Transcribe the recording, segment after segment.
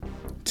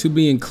To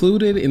be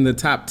included in the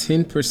top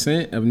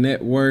 10% of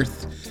net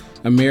worth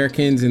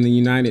Americans in the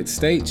United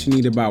States, you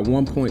need about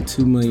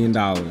 $1.2 million.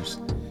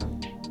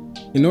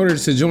 In order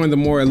to join the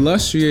more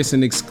illustrious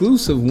and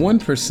exclusive one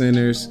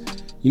percenters,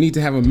 you need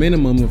to have a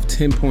minimum of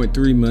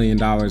 $10.3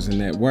 million in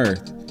net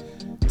worth.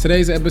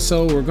 Today's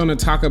episode, we're going to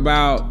talk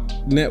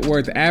about net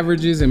worth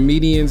averages and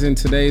medians in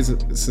today's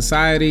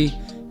society,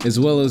 as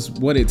well as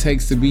what it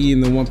takes to be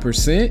in the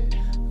 1%.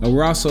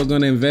 We're also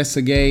going to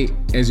investigate,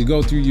 as you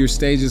go through your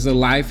stages of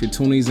life, your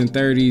 20s and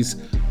 30s,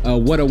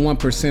 what a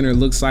 1%er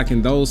looks like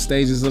in those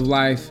stages of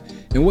life,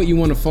 and what you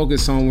want to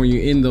focus on when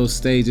you're in those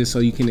stages so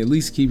you can at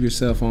least keep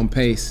yourself on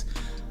pace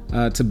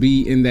to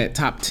be in that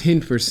top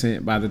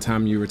 10% by the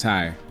time you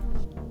retire.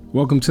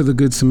 Welcome to the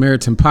Good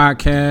Samaritan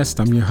Podcast.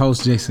 I'm your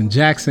host, Jason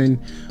Jackson,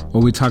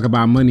 where we talk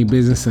about money,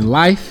 business, and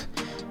life.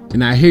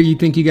 And I hear you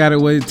think you got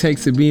what it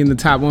takes to be in the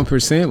top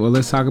 1%. Well,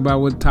 let's talk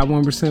about what the top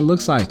 1%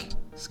 looks like.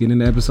 Let's get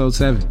into episode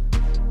 7.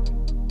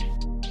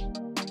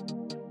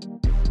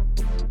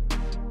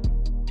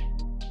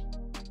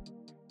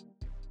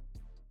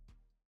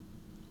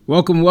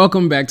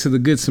 Welcome back to the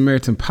Good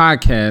Samaritan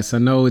Podcast. I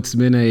know it's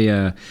been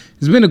a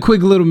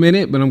quick little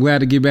minute, but I'm glad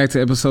to get back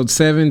to episode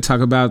 7.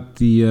 Talk about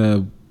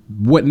the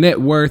what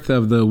net worth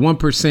of the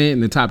 1%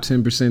 and the top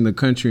 10% of the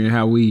country, and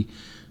how we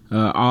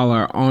all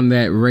are on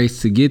that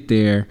race to get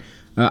there.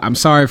 I'm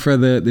sorry for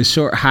the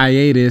short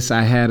hiatus.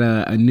 I had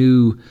a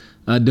new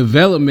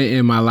development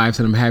in my life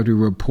that I'm happy to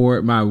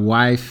report. My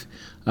wife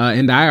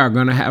and I are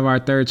going to have our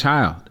third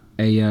child,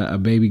 a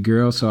baby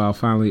girl. So I'll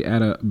finally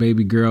add a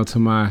baby girl to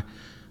my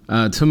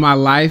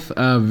life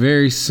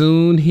very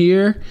soon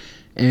here,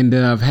 and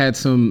I've had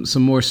some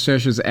more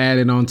stressors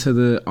added onto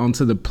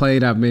the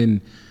plate. I've been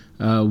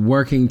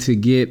working to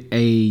get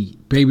a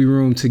baby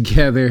room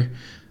together,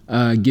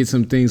 get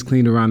some things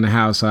cleaned around the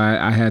house. So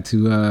I had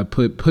to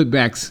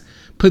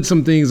put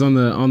some things on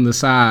the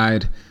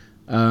side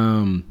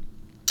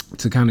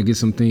to kind of get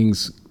some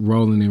things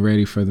rolling and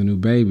ready for the new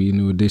baby,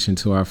 new addition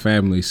to our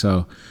family.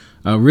 So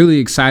really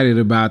excited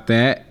about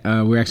that.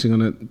 We're actually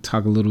going to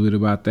talk a little bit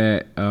about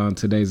that on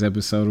today's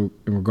episode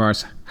in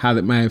regards to how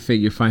that might affect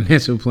your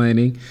financial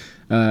planning,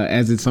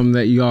 as it's something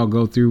that you all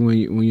go through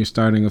when you're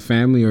starting a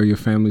family or your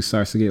family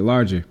starts to get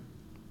larger.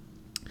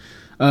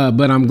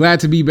 But I'm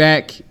glad to be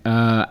back.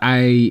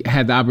 I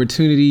had the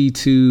opportunity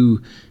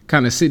to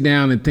kind of sit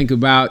down and think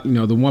about, the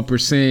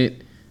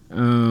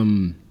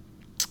 1%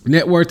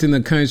 net worth in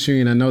the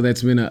country. And I know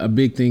that's been a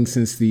big thing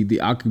since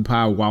the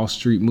Occupy Wall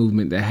Street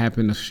movement that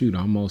happened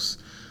almost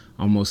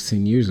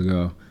 10 years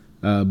ago,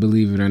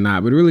 believe it or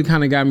not. But it really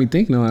kind of got me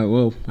thinking,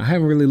 I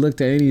haven't really looked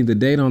at any of the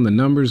data on the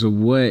numbers of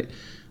what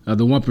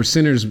the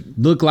 1%ers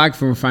look like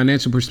from a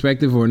financial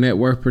perspective or net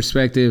worth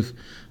perspective,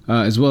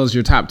 as well as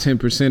your top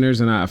 10%ers.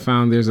 And I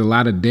found there's a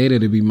lot of data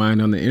to be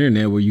mined on the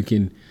internet where you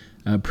can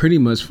pretty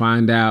much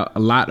find out a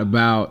lot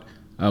about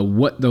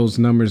what those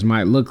numbers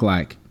might look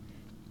like.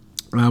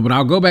 But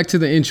I'll go back to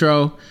the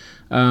intro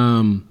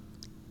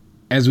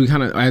as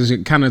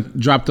it kind of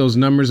drop those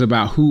numbers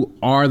about who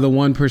are the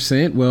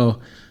 1%.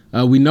 Well,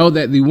 we know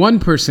that the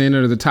 1%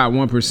 or the top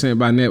 1%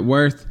 by net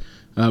worth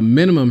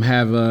minimum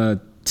have $10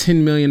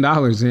 million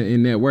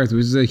in net worth,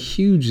 which is a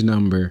huge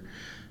number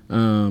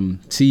to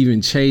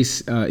even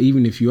chase.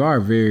 Even if you are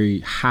a very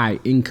high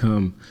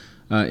income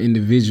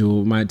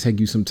individual, it might take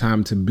you some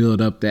time to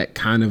build up that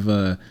kind of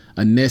a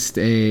nest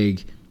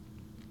egg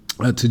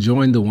to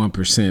join the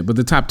 1%. But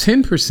the top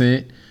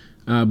 10%,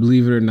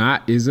 believe it or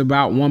not, is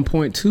about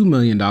 $1.2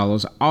 million.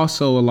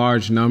 Also a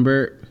large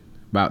number,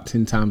 about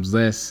 10 times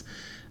less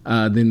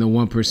than the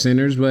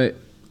 1%ers, but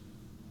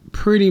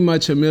pretty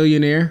much a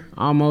millionaire,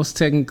 almost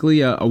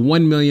technically a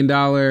 $1 million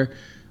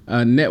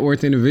net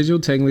worth individual.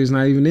 Technically is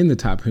not even in the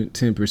top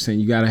 10%.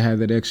 You got to have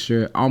that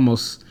extra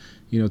almost,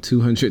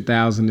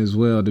 200,000 as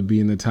well to be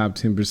in the top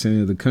 10%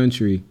 of the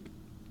country.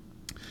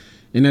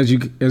 And as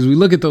we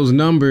look at those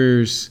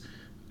numbers,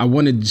 I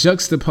want to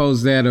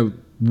juxtapose that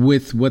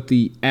with what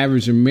the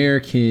average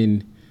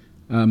American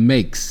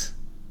makes.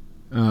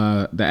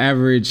 The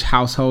average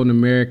household in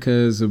America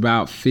is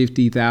about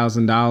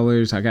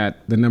 $50,000. I got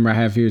the number I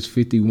have here is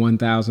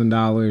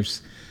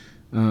 $51,000.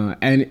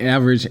 And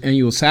average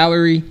annual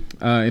salary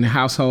in a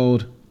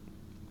household.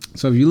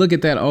 So if you look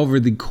at that over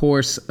the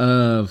course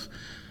of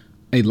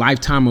a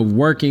lifetime of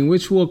working,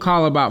 which we'll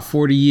call about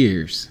 40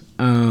 years,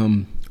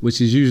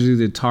 which is usually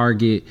the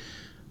target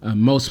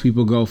most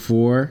people go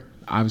for.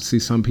 Obviously,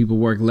 some people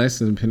work less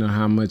depending on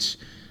how much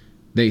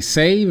they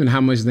save and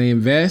how much they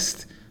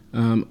invest.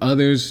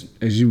 Others,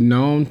 as you've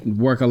known,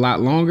 work a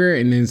lot longer.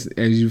 And then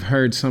as you've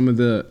heard some of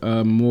the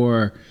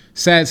more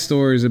sad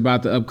stories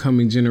about the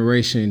upcoming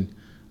generation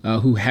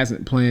who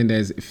hasn't planned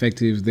as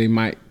effective as they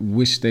might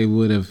wish they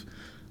would have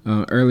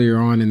earlier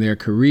on in their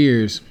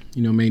careers,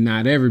 may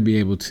not ever be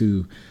able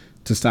to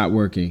stop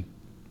working.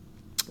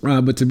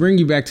 But to bring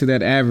you back to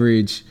that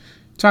average,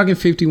 talking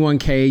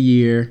 $51K a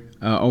year,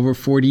 over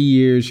 40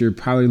 years, you're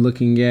probably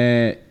looking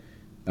at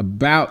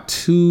about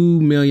 $2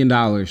 million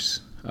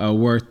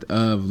worth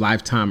of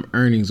lifetime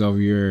earnings over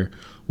your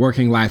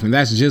working life. And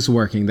that's just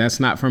working. That's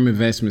not from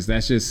investments.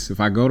 That's just if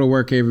I go to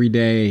work every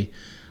day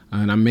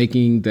and I'm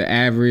making the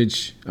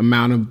average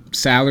amount of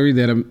salary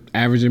that an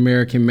average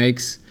American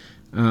makes,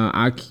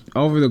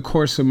 over the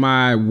course of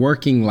my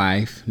working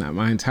life, not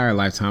my entire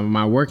lifetime,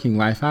 my working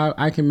life,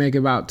 I can make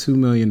about $2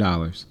 million.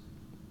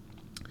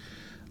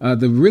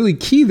 The really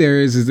key there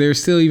is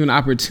there's still even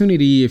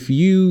opportunity if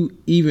you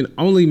even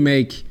only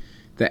make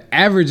the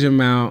average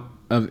amount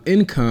of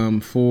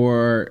income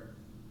for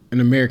an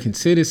American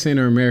citizen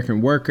or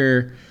American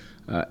worker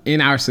in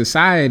our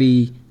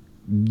society.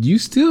 You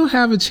still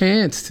have a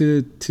chance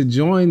to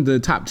join the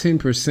top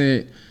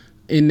 10%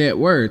 in net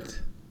worth,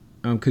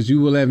 because you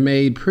will have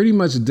made pretty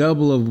much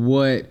double of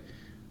what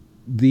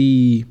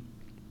the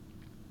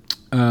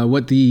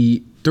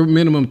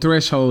minimum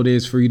threshold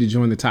is for you to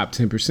join the top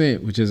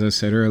 10%, which, as I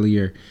said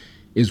earlier,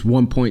 is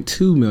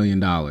 $1.2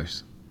 million.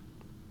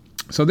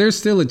 So there's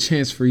still a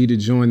chance for you to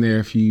join there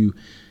if you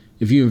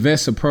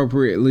invest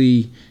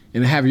appropriately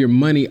and have your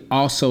money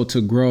also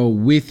to grow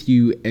with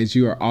you as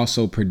you are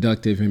also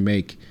productive and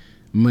make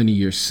money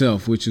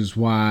yourself, which is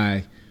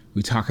why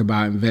we talk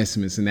about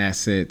investments and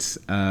assets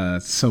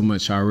so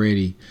much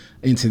already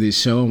into this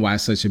show, and why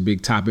it's such a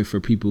big topic for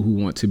people who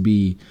want to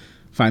be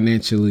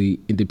financially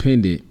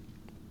independent.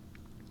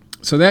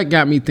 So that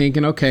got me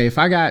thinking, okay, if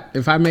I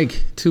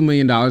make $2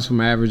 million from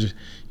my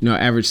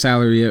average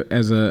salary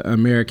as an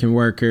American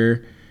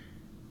worker,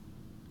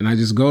 and I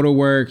just go to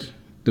work,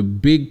 the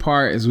big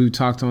part, as we've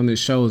talked on this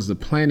show, is the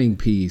planning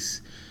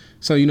piece.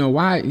 So,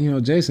 why,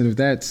 Jason, if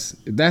that's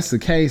the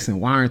case,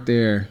 and why aren't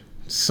there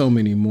so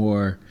many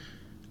more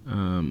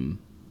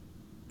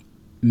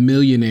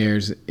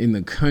millionaires in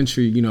the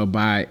country,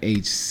 by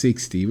age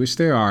 60, which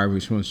there are,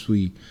 which once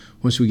we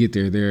get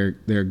there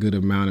are a good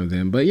amount of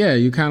them. But yeah,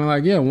 you're kind of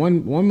like,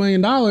 $1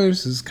 million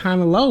is kind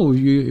of low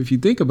if you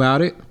think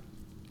about it.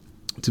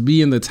 To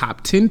be in the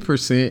top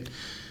 10%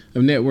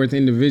 of net worth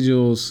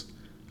individuals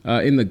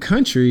in the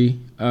country,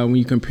 when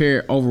you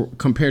compare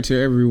to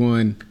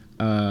everyone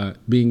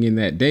being in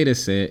that data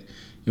set,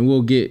 and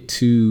we'll get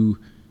to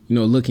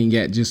looking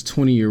at just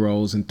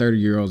 20-year-olds and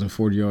 30-year-olds and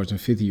 40-year-olds and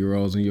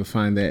 50-year-olds, and you'll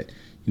find that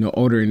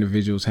older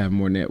individuals have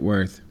more net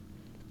worth.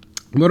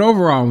 But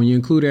overall, when you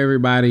include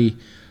everybody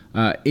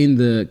in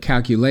the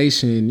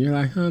calculation, you're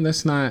like,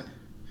 that's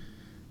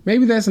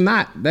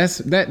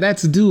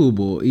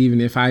doable, even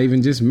if I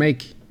even just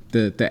make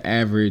the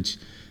average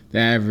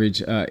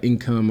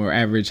income or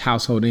average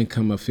household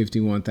income of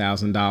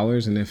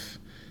 $51,000, and if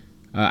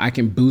I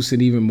can boost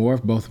it even more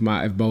if both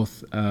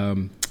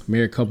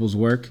married couples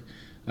work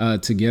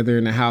together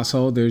in the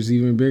household, there's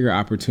even bigger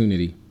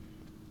opportunity.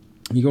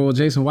 You go, well,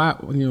 Jason, why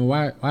do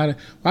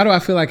I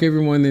feel like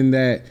everyone in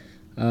that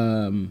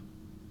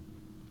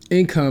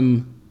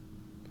income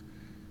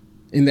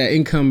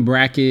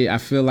bracket, I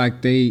feel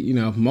like they,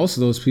 most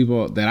of those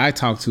people that I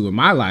talk to in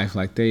my life,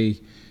 like they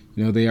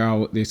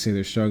say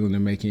they're struggling to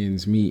make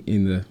ends meet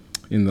in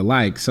the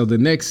like. So the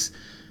next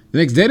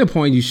data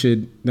point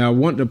I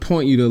want to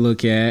point you to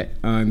look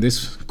at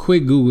this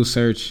quick Google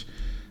search,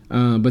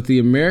 but the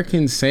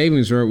American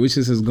savings rate, which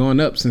has gone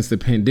up since the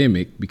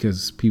pandemic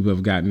because people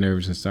have gotten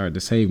nervous and started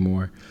to save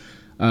more,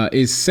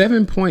 is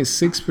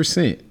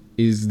 7.6%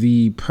 is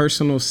the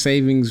personal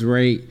savings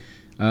rate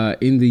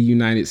in the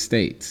United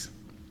States.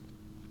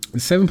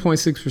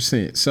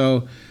 7.6%.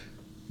 So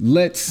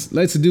let's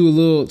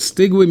do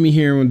stick with me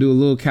here. We'll do a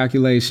little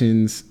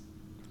calculations.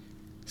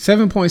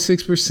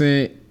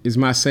 7.6% is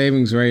my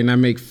savings rate, and I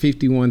make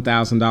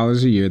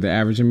 $51,000 a year. The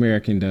average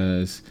American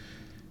does.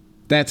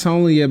 That's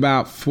only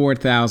about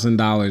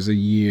 $4,000 a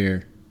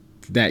year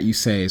that you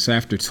save. So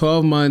after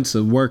 12 months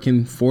of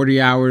working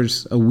 40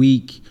 hours a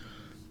week,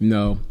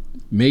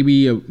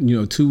 maybe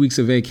 2 weeks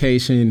of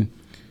vacation,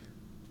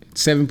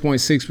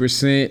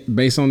 7.6%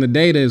 based on the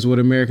data is what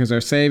Americans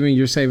are saving.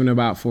 You're saving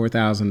about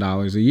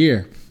 $4,000 a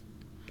year.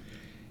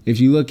 If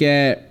you look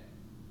at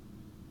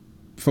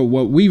for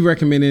what we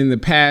recommended in the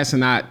past,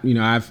 and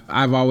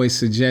I've always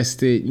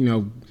suggested,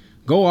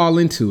 go all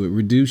into it.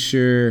 Reduce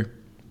your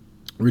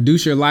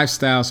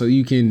lifestyle so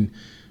you can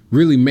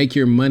really make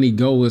your money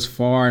go as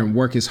far and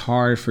work as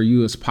hard for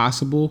you as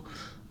possible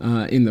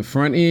in the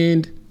front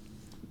end.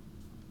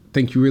 I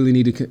think we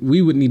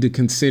would need to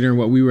consider,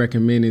 what we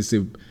recommend is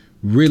to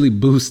really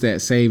boost that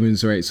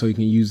savings rate so you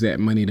can use that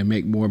money to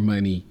make more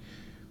money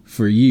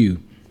for you.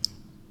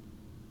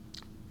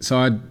 So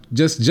I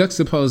just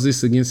juxtapose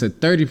this against a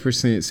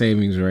 30%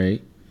 savings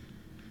rate.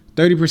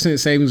 30%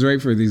 savings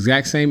rate for the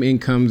exact same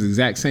incomes, the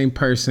exact same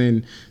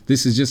person.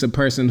 This is just a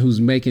person who's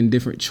making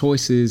different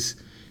choices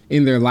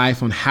in their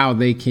life on how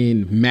they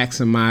can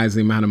maximize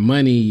the amount of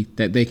money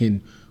that they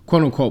can,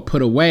 quote unquote,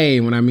 put away.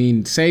 And when I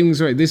mean savings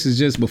rate, this is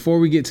just before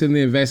we get to the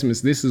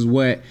investments. This is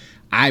what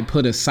I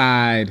put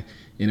aside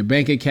in a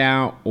bank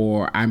account,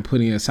 or I'm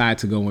putting aside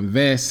to go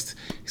invest,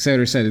 et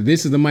cetera, et cetera.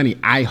 This is the money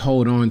I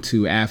hold on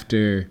to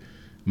after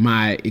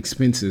my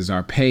expenses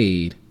are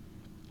paid,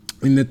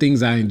 and the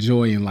things I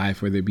enjoy in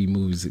life, whether it be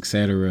movies, et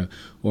cetera,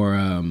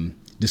 or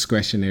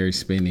discretionary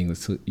spending.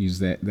 Let's use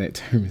that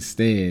term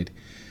instead.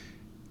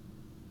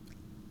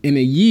 in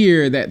a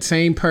year, that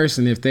same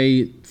person, if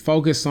they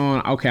focus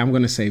on, okay, I'm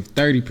going to save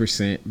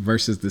 30%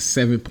 versus the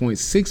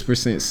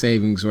 7.6%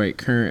 savings rate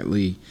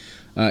currently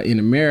in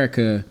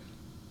America,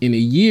 in a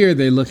year,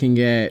 they're looking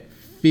at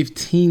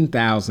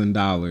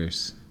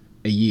 $15,000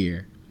 a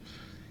year.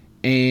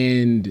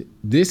 And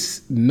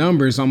this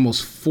number is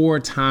almost 4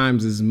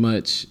 times as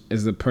much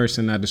as the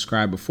person I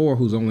described before,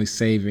 who's only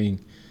saving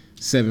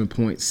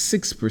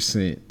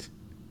 7.6%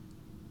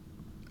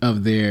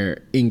 of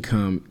their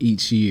income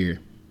each year.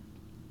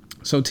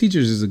 So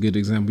teachers is a good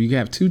example. You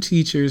have 2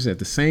 teachers at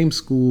the same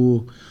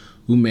school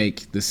who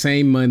make the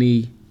same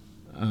money.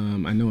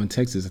 I know in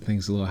Texas, I think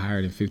it's a little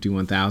higher than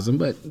 51,000,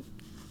 but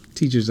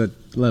teachers, I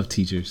love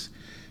teachers.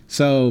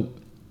 So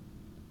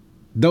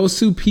those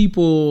 2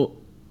 people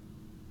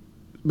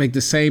make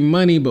the same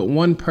money, but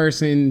one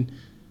person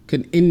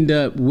could end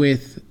up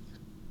with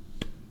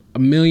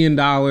 $1 million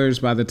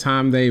by the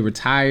time they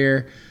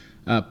retire,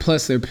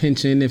 plus their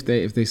pension. If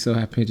they still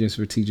have pensions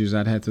for teachers,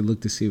 I'd have to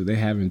look to see what they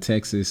have in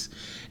Texas,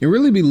 and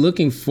really be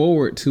looking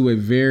forward to a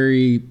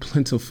very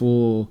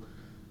plentiful,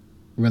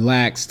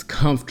 relaxed,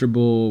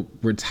 comfortable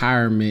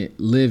retirement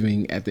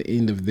living at the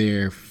end of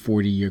their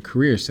 40-year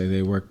career, say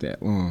they work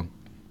that long.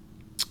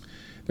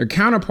 Their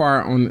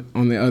counterpart,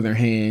 on the other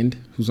hand,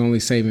 who's only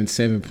saving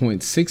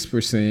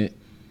 7.6%,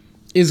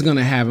 is going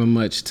to have a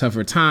much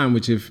tougher time.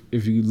 Which, if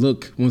you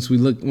look, once we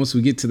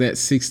get to that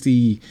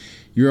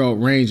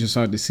 60-year-old range, you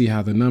start to see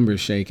how the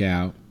numbers shake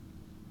out.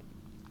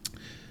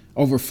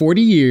 Over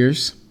 40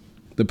 years,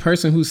 the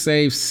person who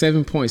saves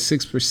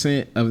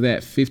 7.6% of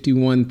that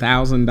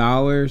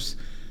 $51,000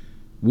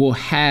 will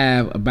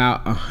have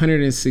about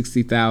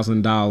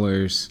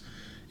 $160,000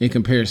 in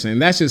comparison.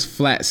 And that's just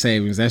flat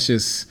savings. That's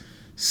just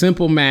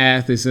simple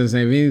math. It doesn't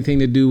have anything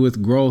to do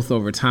with growth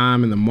over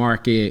time in the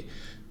market.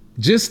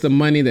 Just the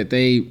money that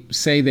they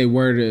say they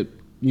were to,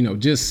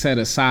 just set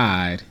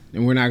aside,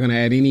 and we're not going to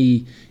add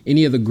any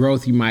of the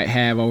growth you might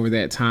have over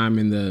that time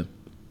in the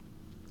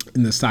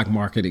stock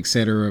market, et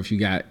cetera, if you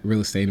got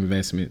real estate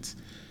investments,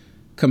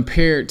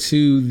 compared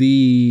to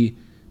the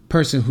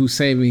person who's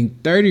saving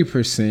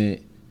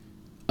 30%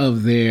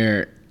 of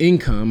their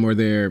income, or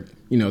their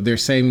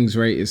savings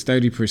rate is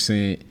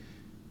 30%.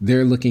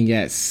 They're looking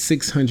at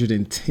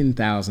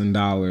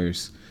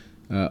 $610,000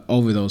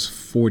 over those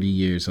 40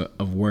 years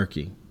of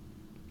working.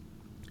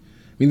 I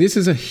mean, this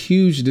is a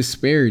huge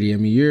disparity. I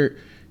mean, you're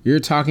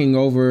talking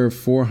over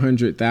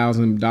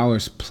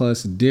 $400,000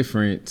 plus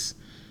difference,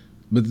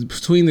 but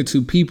between the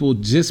 2 people,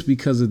 just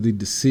because of the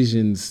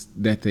decisions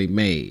that they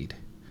made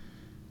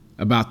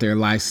about their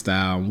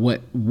lifestyle,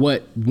 what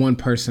one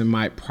person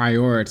might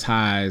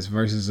prioritize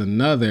versus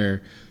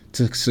another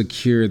to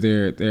secure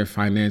their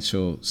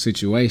financial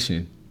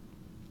situation.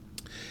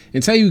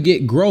 Until you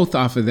get growth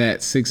off of that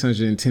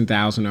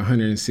 $610,000 or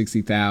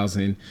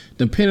 $160,000,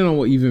 depending on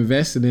what you've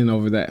invested in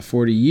over that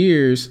 40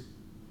 years,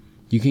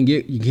 you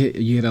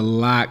get a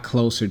lot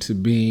closer to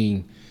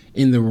being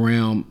in the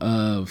realm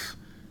of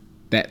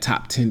that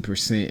top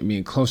 10%. I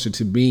mean, closer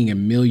to being a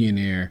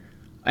millionaire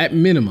at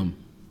minimum.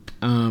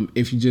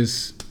 If you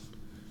just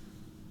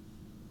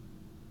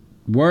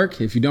work,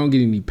 if you don't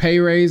get any pay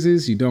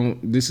raises,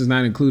 this is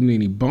not including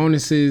any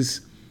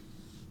bonuses,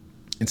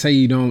 and say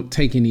you don't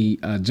take any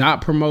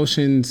job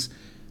promotions,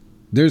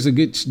 there's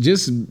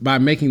just by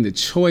making the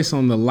choice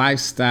on the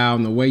lifestyle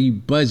and the way you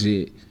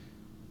budget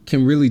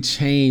can really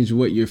change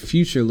what your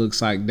future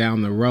looks like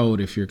down the road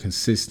if you're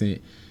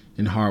consistent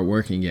and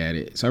hardworking at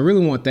it. So I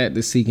really want that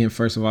to sink in,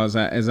 first of all,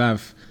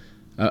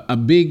 a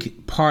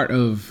big part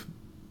of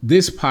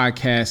this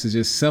podcast is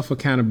just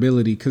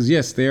self-accountability, because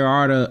yes, there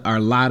are a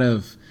lot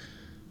of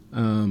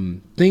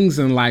things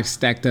in life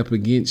stacked up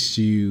against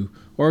you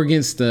or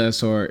against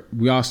us, or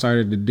we all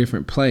started at a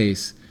different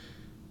place,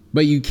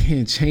 but you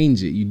can't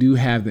change it. You do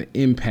have the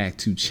impact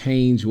to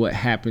change what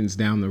happens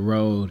down the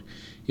road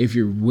if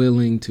you're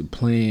willing to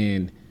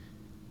plan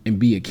and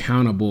be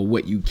accountable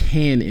what you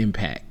can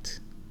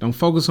impact. Don't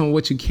focus on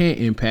what you can't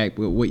impact,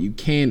 but what you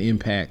can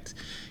impact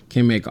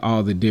can make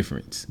all the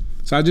difference.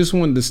 So I just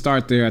wanted to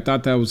start there. I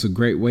thought that was a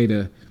great way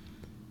to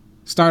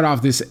start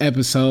off this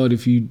episode.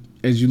 As you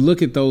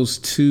look at those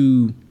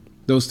two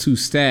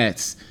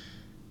stats,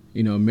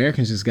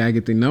 Americans just got to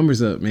get their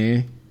numbers up,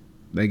 man.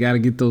 They got to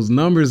get those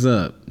numbers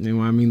up. And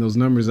when I mean those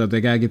numbers up,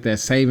 they got to get that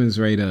savings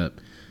rate up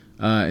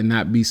and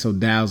not be so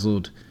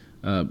dazzled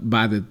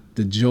by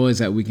the joys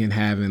that we can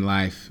have in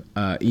life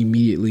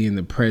immediately in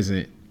the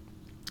present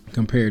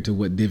compared to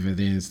what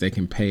dividends they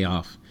can pay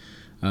off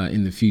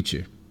in the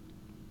future.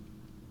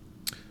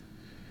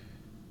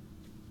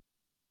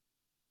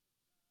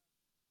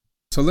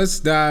 So let's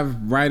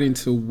dive right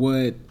into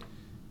what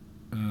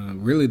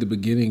really the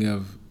beginning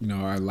of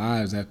our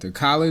lives after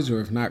college, or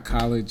if not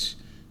college,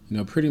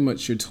 pretty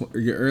much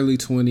your early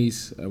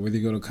 20s, whether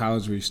you go to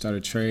college or you start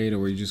a trade or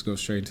where you just go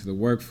straight into the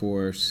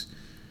workforce.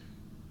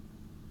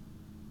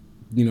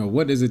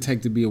 What does it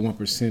take to be a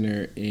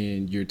 1%er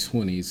in your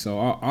 20s? So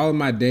all of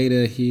my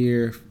data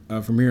here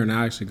from here on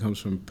out actually comes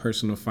from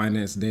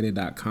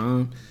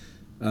personalfinancedata.com.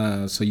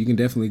 So you can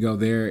definitely go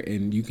there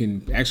and you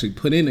can actually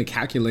put in a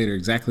calculator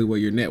exactly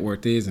what your net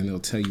worth is, and it'll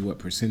tell you what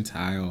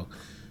percentile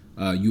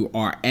you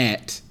are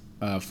at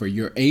for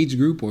your age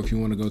group, or if you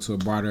want to go to a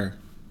broader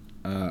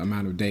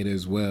amount of data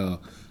as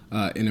well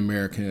in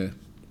America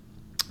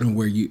and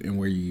where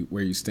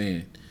you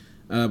stand.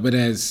 But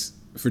as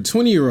for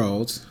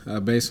 20-year-olds,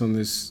 based on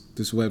this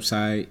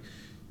website,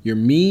 your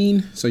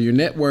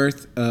net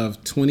worth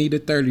of 20 to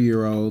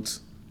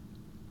 30-year-olds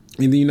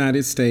in the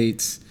United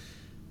States,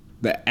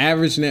 the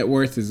average net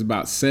worth is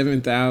about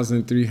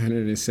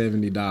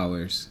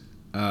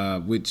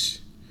 $7,370, which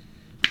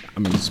I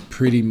mean it's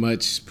pretty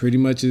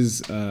much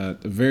is a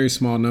very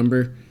small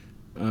number.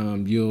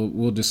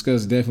 We'll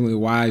discuss definitely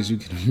why, as you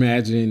can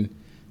imagine,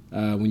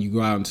 when you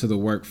go out into the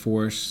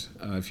workforce.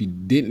 If you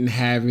didn't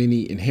have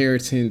any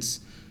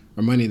inheritance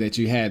or money that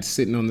you had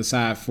sitting on the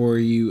side for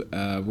you,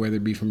 whether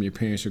it be from your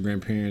parents or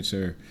grandparents,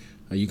 or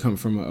you come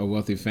from a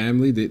wealthy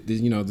family, this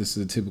is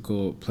a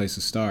typical place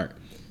to start.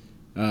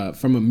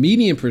 From a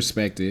median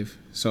perspective,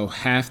 so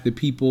half the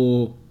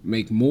people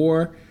make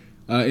more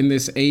in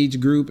this age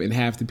group and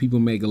half the people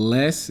make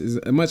less, is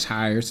much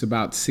higher. It's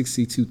about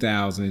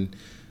 62,000.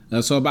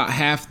 So about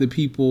half the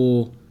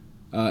people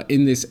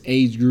in this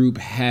age group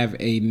have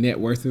a net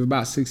worth of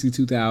about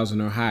 62,000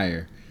 or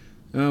higher,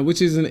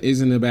 which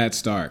isn't a bad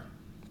start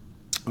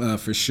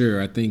for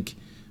sure. I think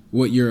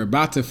what you're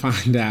about to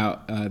find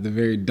out, the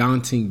very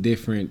daunting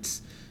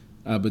difference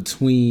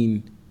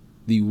between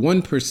the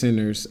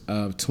 1%ers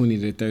of 20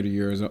 to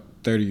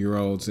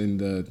 30-year-olds and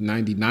the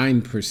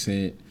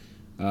 99%,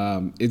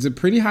 it's a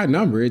pretty high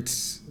number.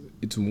 It's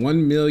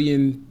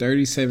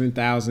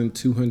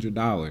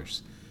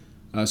 $1,037,200.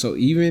 So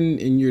even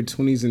in your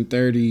 20s and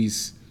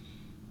 30s,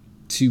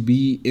 to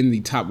be in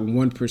the top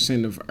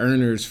 1% of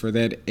earners for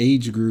that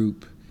age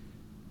group,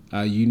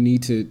 you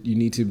need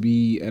to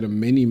be at a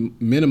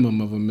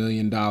minimum of $1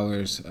 million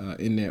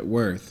in net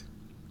worth,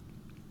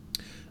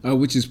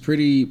 which is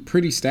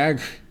pretty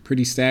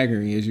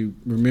staggering. As you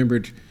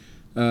remembered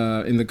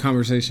in the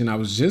conversation I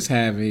was just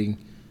having,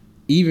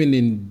 even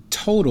in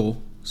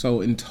total,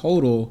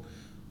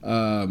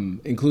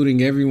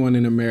 including everyone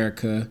in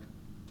America,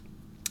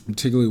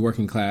 particularly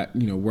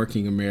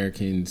working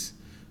Americans,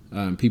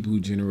 people who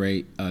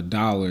generate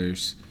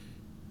dollars,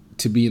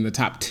 to be in the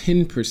top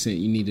 10%,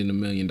 you needed $1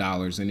 million.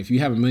 And if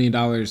you have $1 million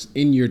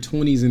in your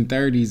 20s and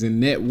 30s in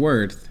net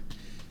worth,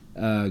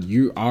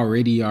 you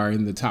already are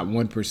in the top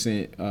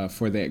 1%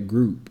 for that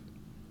group.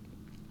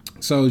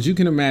 So as you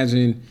can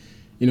imagine,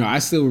 I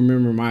still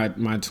remember my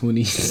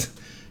 20s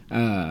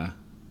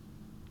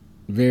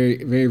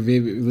very, very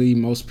vividly.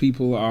 Most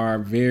people are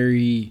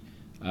very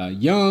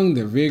young,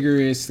 they're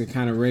vigorous, they're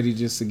kind of ready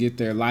just to get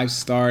their life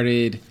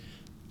started.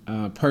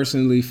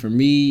 Personally, for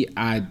me,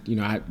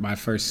 my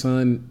first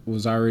son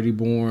was already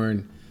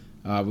born.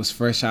 I was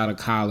fresh out of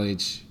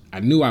college.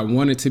 I knew I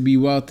wanted to be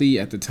wealthy.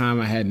 At the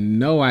time, I had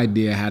no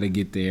idea how to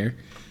get there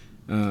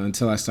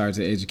until I started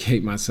to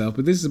educate myself.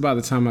 But this is about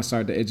the time I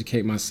started to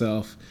educate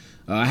myself.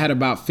 I had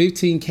about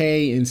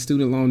 $15K in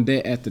student loan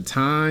debt at the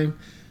time.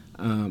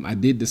 I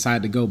did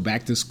decide to go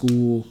back to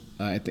school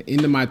at the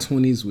end of my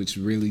 20s, which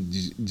really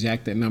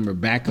jacked that number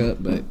back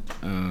up. But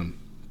I'm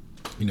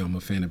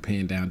a fan of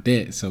paying down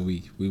debt, so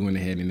we went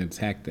ahead and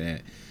attacked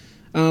that.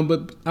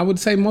 But I would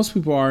say most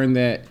people are in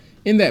that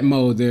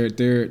mode.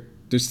 They're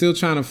still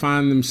trying to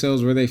find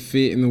themselves, where they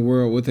fit in the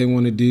world, what they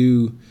want to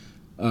do.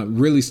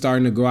 Really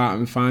starting to go out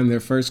and find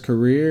their first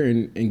career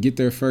and get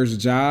their first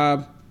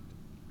job.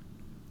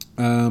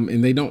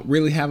 And they don't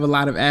really have a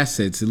lot of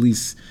assets. At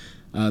least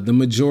the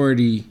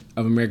majority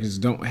of Americans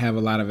don't have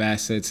a lot of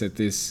assets at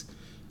this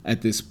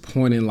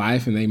point in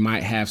life, and they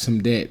might have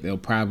some debt. They'll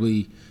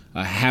probably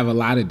have a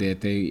lot of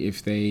debt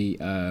unless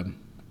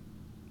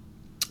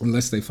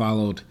they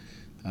followed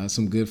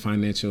some good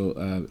financial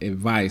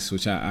advice,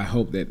 which I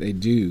hope that they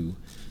do,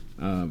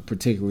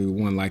 particularly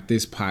one like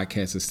this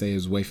podcast, to stay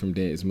away from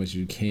debt as much as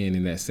you can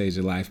in that stage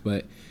of life.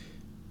 But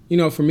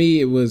for me,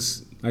 it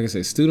was, like I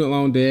said, student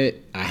loan debt.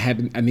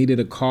 I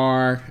needed a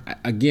car.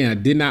 I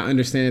did not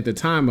understand at the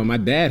time, but my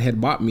dad had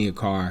bought me a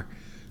car,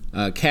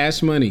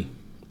 cash money.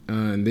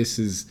 And this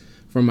is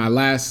from my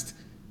last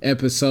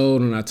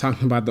episode when I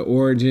talked about the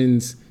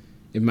origins.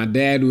 If my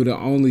dad would have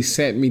only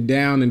sat me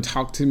down and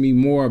talked to me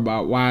more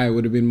about why it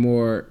would have been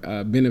more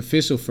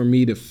beneficial for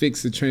me to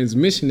fix the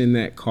transmission in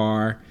that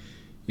car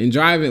and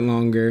drive it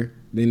longer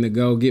than to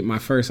go get my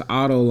first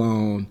auto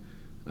loan,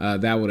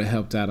 that would have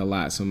helped out a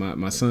lot. So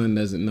my son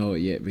doesn't know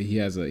it yet, but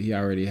he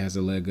already has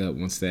a leg up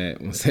once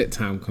that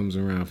time comes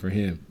around for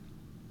him.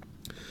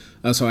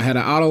 So I had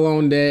an auto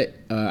loan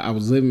debt.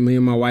 Me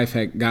and my wife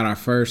had got our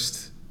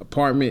first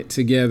apartment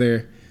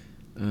together.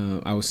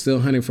 I was still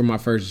hunting for my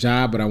first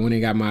job, but I went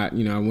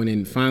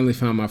and finally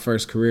found my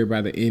first career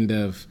by the end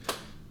of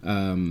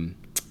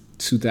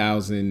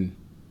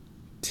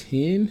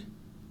 2010.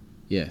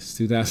 Yes,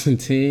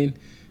 2010,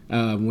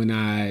 when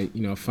I,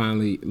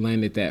 finally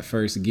landed that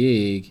first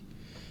gig.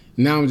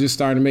 Now I'm just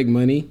starting to make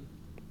money.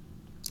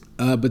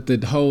 But the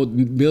whole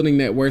building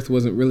net worth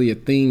wasn't really a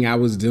thing I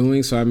was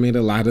doing. So I made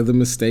a lot of the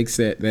mistakes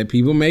that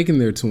people make in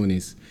their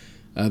 20s.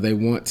 They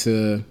want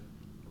to,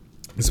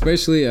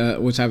 especially,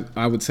 which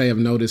I would say I've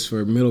noticed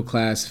for middle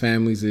class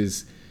families,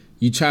 is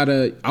you try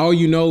to, all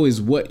you know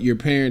is what your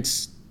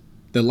parents,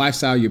 the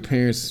lifestyle your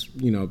parents,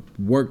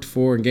 worked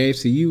for and gave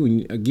to you.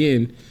 And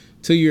again,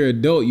 till you're an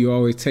adult, you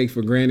always take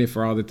for granted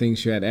for all the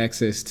things you had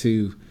access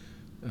to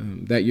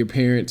that your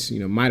parents,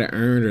 might have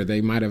earned or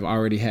they might have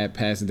already had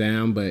passed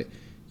down. But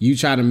you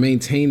try to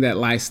maintain that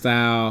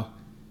lifestyle,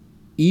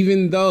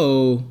 even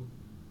though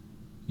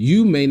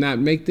you may not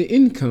make the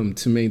income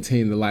to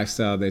maintain the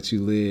lifestyle that you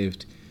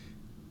lived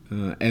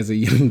as a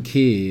young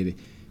kid.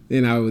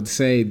 Then I would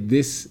say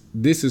this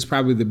is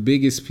probably the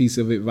biggest piece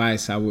of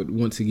advice I would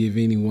want to give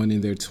anyone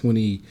in their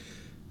 20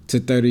 to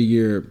 30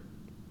 year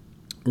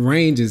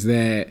range, is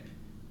that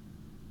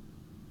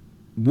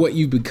what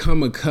you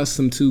become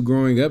accustomed to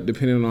growing up,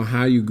 depending on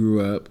how you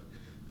grew up.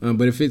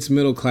 But if it's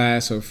middle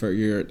class, or for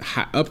your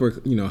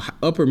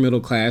upper middle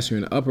class, you're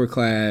in the upper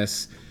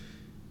class,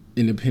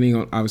 and depending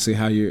on obviously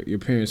how your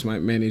parents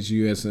might manage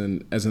you as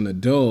an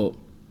adult,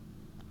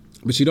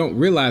 but you don't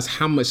realize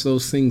how much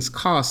those things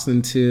cost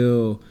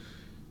until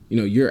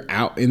you're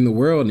out in the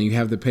world and you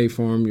have to pay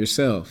for them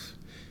yourself.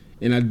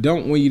 And I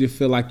don't want you to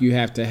feel like you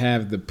have to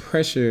have the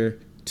pressure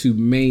to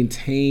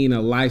maintain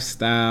a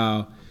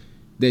lifestyle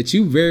that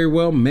you very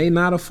well may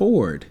not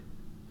afford.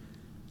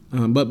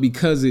 But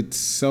because it's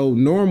so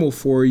normal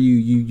for you,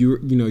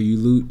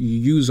 you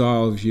use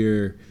all of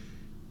your,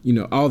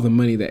 all the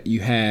money that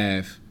you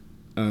have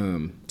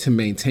to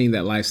maintain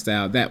that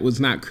lifestyle that was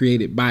not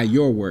created by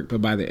your work,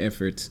 but by the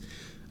efforts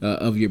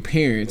of your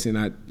parents. And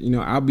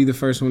I'll be the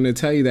first one to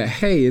tell you that,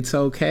 hey, it's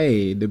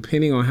okay.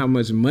 Depending on how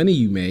much money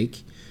you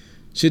make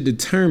should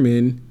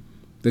determine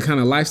the kind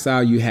of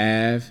lifestyle you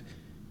have.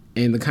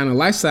 And the kind of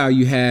lifestyle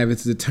you have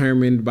is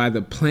determined by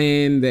the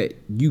plan that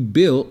you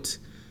built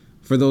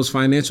for those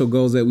financial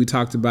goals that we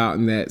talked about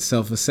in that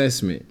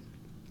self-assessment.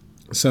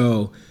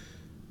 So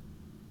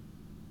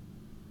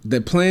the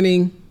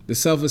planning, the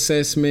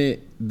self-assessment,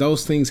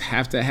 those things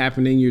have to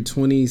happen in your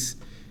 20s.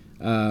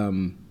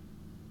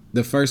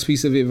 The first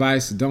piece of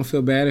advice, don't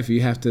feel bad if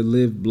you have to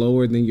live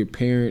lower than your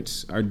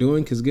parents are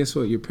doing, because guess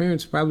what? Your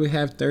parents probably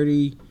have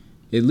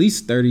at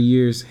least 30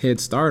 years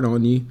head start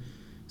on you.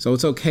 So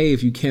it's okay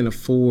if you can't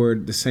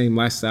afford the same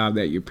lifestyle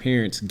that your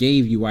parents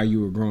gave you while you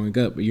were growing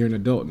up, but you're an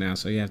adult now,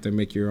 so you have to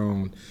make your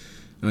own.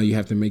 You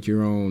have to make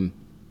your own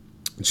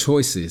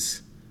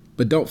choices,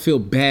 but don't feel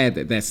bad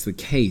that that's the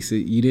case.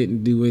 You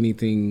didn't do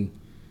anything.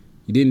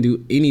 You didn't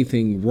do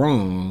anything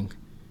wrong,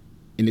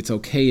 and it's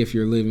okay if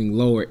you're living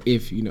lower.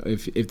 If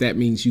that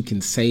means you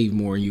can save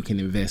more and you can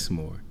invest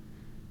more.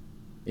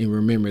 And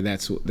remember,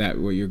 that's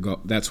what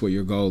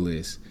your goal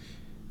is.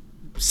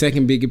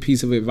 Second big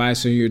piece of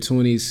advice in your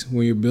 20s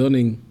when you're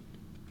building,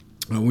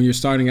 when you're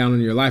starting out in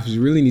your life, is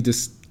you really need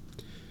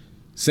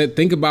to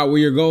think about where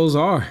your goals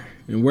are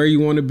and where you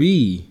want to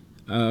be.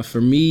 For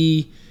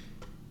me,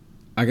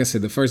 like I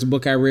said, the first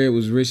book I read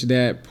was Rich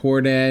Dad, Poor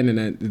Dad.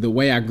 And the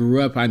way I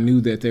grew up, I knew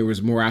that there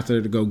was more out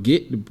there to go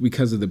get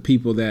because of the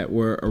people that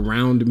were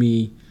around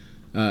me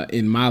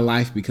in my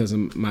life, because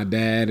of my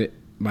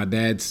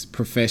dad's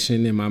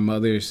profession and my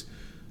mother's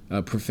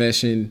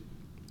profession.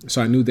 So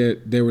I knew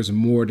that there was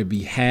more to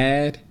be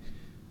had.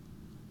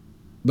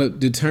 But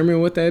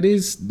determine what that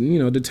is.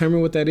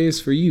 Determine what that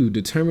is for you.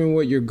 Determine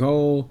what your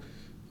goal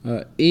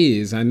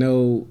is. I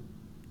know,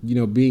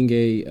 being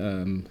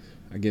a,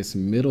 I guess,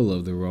 middle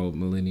of the road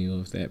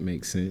millennial, if that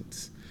makes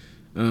sense.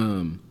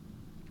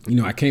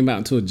 I came out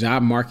into a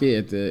job market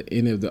at the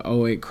end of the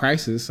 2008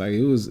 crisis. Like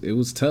it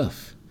was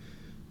tough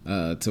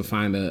to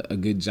find a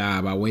good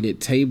job. I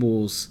waited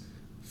tables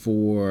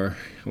for,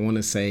 I want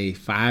to say,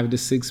 5 to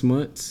 6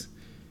 months.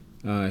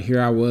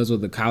 Here I was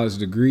with a college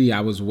degree.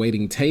 I was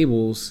waiting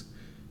tables,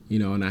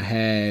 and I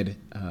had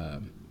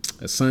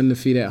a son to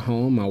feed at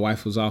home. My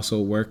wife was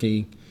also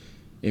working,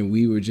 and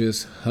we were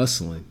just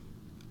hustling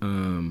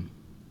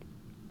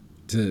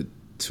to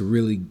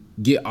really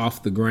get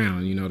off the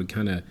ground, to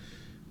kind of,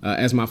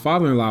 as my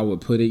father-in-law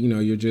would put it,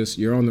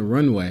 you're on the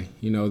runway,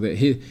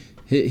 that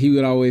he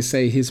would always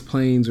say his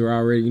planes were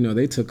already,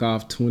 they took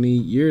off 20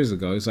 years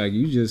ago. It's like,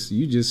 you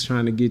just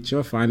trying to get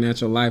your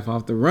financial life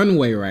off the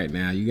runway right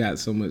now. You got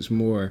so much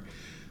more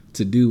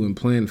to do and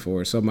plan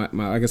for. So my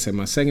like I said,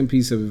 my second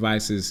piece of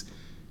advice is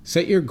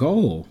set your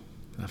goal.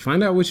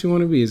 Find out what you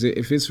want to be.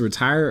 If it's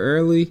retire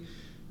early,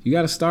 you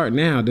got to start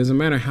now. It doesn't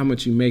matter how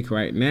much you make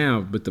right now,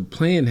 but the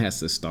plan has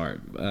to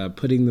start.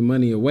 Putting the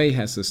money away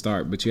has to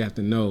start, but you have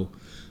to know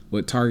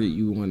what target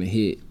you want to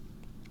hit.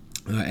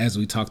 As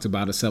we talked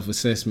about, a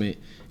self-assessment.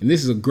 And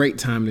this is a great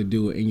time to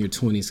do it in your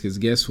 20s, because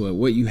guess what?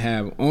 What you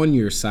have on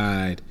your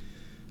side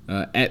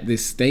at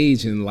this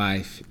stage in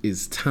life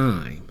is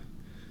time.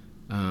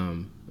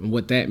 And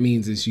what that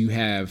means is you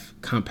have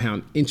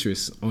compound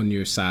interest on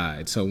your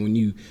side. So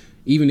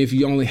even if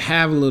you only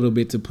have a little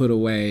bit to put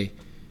away,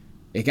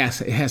 it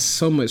has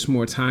so much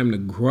more time to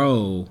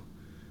grow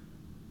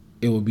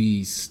it'd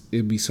be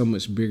so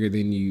much bigger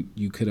than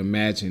you could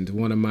imagine.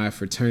 One of my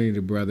fraternity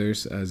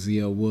brothers,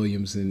 ZL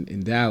Williams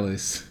in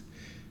Dallas,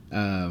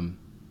 when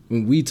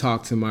we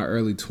talked in my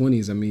early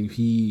 20s, I mean,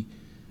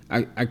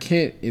 I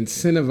can't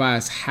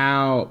incentivize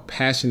how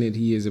passionate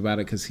he is about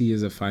it, because he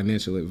is a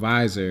financial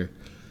advisor.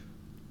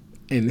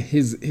 And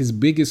his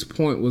biggest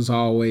point was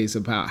always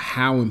about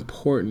how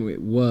important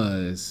it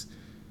was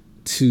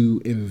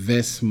to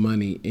invest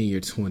money in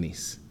your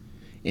 20s,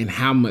 and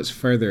how much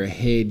further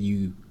ahead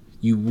you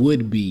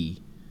would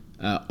be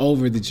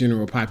over the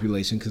general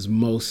population, because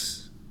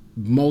most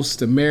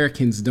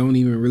Americans don't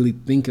even really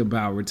think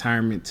about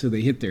retirement till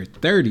they hit their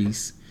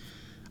 30s.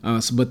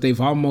 But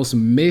they've almost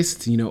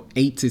missed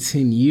 8 to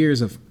 10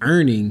 years of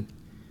earning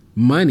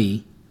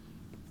money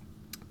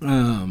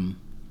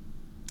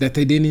that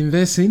they didn't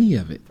invest any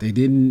of it. They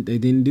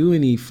didn't do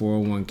any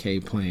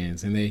 401k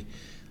plans, and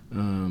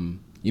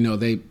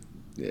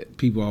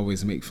people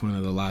always make fun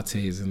of the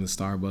lattes and the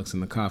Starbucks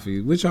and the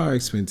coffee, which are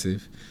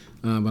expensive,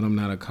 but I'm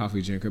not a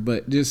coffee drinker.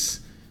 But just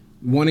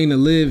wanting to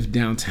live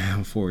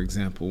downtown, for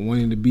example,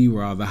 wanting to be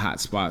where all the hot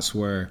spots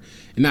were,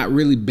 and not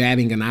really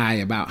batting an eye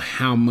about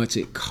how much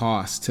it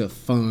costs to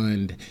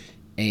fund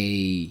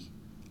a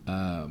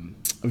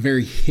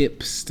very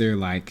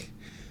hipster-like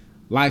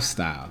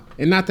lifestyle.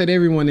 And not that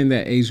everyone in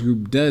that age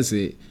group does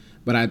it,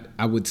 but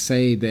I would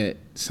say that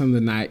some of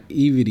the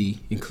naivety,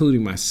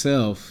 including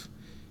myself,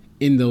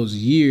 in those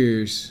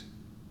years,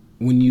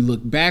 when you look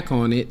back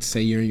on it,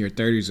 say you're in your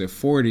 30s or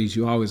 40s,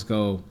 you always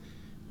go,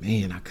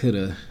 man, I could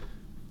have,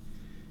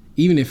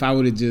 even if I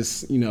would have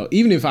just saved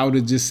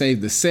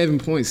the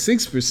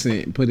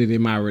 7.6% and put it in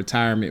my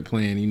retirement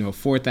plan,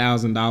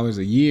 $4,000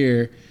 a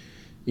year,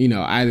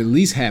 I'd at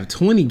least have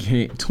 20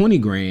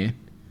 grand,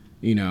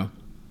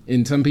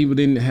 and some people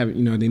didn't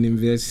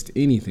invest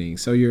anything.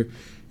 So your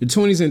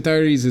 20s and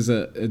 30s is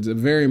a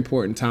very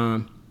important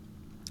time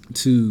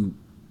to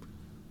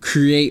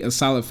create a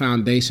solid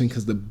foundation,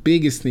 because the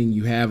biggest thing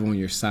you have on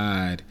your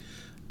side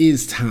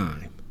is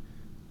time.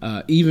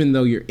 Even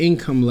though your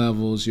income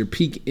levels, your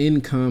peak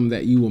income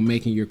that you will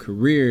make in your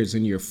career is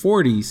in your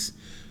 40s,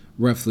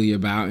 roughly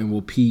about, and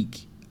will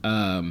peak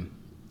in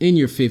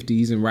your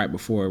 50s and right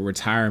before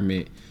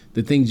retirement,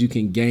 the things you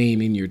can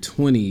gain in your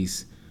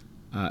 20s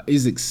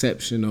is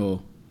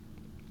exceptional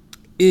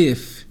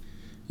if,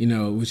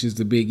 which is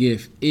the big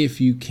if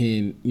you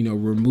can,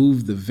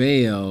 remove the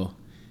veil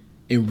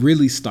and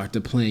really start to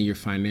plan your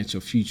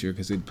financial future,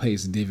 because it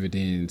pays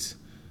dividends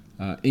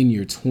in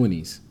your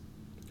 20s,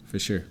 for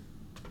sure.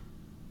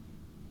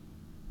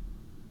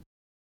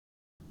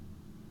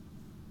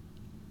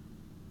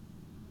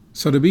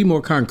 So to be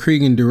more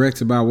concrete and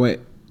direct about what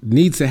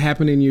needs to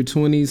happen in your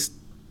 20s,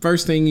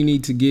 first thing you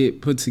need to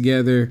get put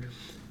together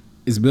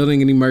is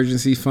building an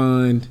emergency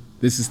fund.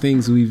 This is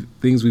things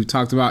we've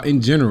talked about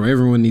in general.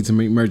 Everyone needs an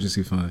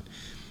emergency fund.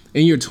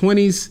 In your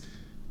 20s,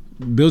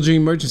 build your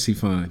emergency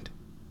fund.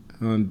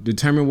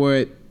 Determine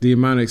what the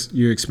amount of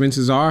your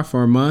expenses are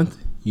for a month.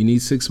 You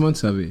need 6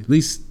 months of it, at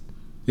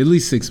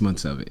least 6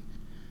 months of it.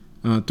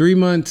 3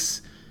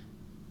 months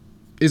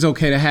is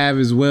okay to have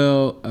as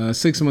well.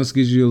 6 months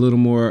gives you a little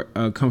more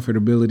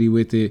comfortability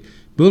with it.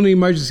 Build an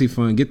emergency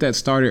fund. Get that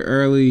started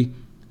early.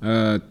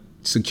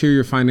 Secure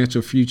your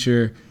financial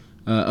future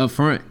up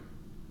front.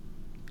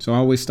 So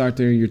always start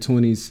there in your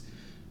 20s.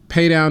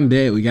 Pay down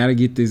debt. We got to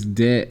get this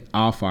debt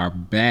off our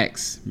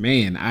backs.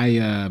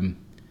 Man,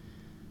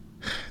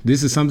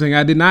 this is something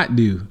I did not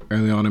do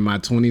early on in my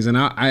 20s. And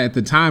I at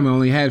the time, I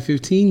only had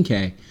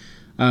 $15K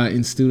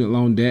in student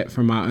loan debt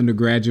from my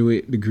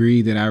undergraduate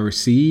degree that I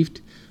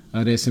received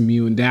at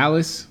SMU in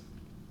Dallas.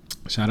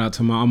 Shout out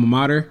to my alma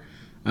mater.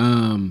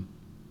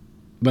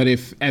 But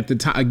if at the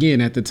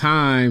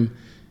time,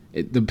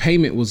 the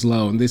payment was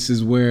low, and this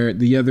is where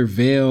the other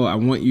veil I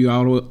want you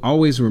all to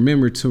always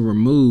remember to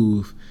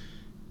remove.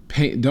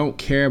 Don't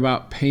care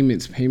about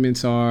payments.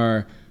 Payments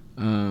are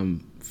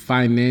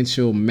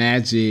financial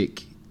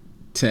magic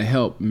to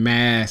help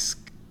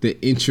mask the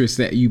interest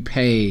that you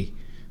pay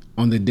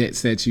on the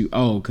debts that you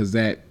owe, because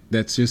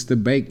that's just the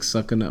bank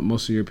sucking up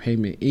most of your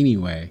payment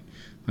anyway.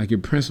 Like, your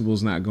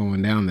principal's not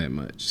going down that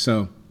much.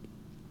 So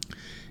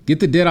get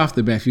the debt off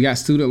the back. If you got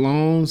student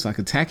loans, like,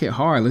 attack it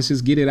hard. Let's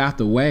just get it out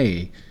the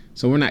way,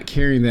 so we're not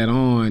carrying that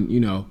on,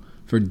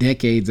 for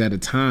decades at a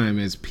time,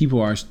 as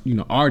people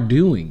are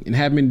doing and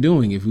have been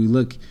doing. If we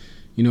look,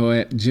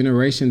 at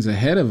generations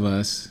ahead of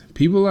us,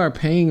 people are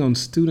paying on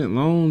student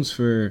loans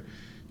for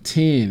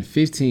 10,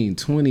 15,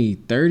 20,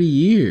 30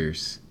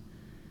 years.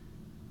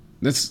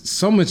 That's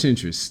so much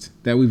interest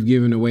that we've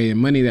given away, and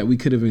money that we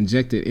could have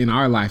injected in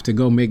our life to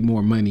go make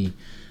more money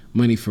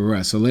for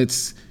us. So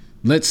let's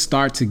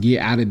start to get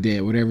out of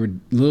debt.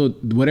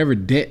 Whatever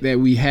debt that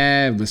we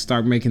have, let's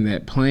start making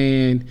that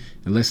plan,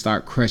 and let's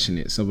start crushing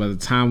it. So by the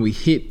time we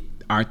hit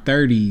our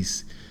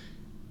 30s,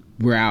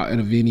 we're out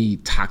of any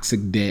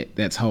toxic debt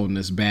that's holding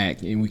us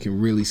back, and we can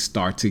really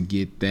start to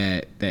get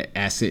that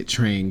asset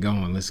train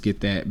going. Let's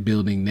get that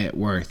building net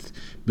worth,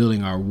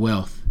 building our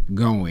wealth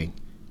going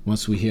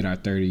once we hit our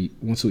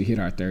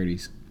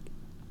 30s.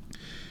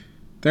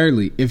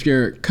 Thirdly, if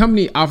your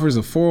company offers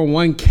a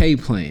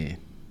 401k plan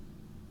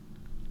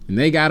and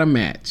they got a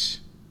match,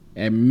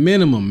 at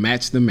minimum,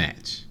 match the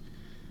match.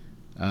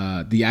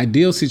 The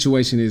ideal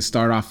situation is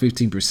start off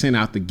 15%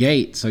 out the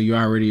gate, so you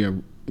already are,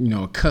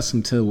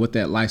 accustomed to what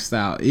that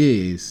lifestyle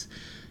is,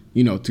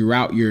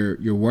 throughout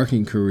your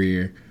working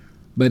career.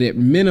 But at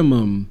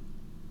minimum,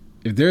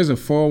 if there's a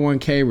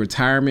 401k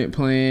retirement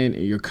plan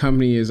and your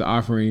company is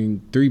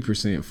offering 3%,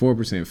 4%, 5%,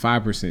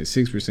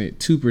 6%,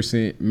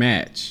 2%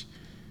 match,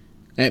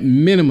 at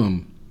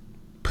minimum,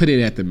 put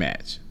it at the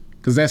match,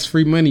 because that's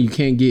free money you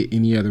can't get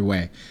any other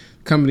way.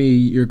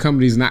 Your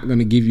company's not going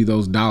to give you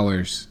those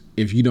dollars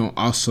if you don't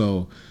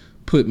also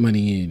put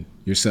money in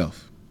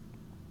yourself.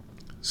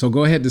 So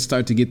go ahead to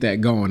start to get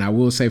that going. I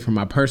will say from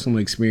my personal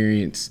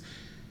experience,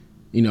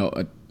 and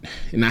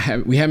I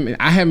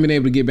haven't been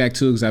able to get back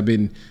to it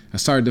because I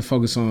started to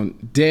focus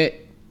on debt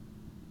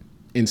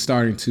and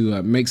starting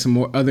to make some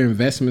more other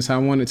investments I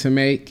wanted to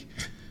make.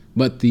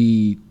 But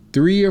the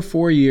 3 or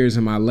 4 years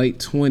in my late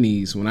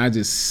 20s, when I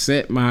just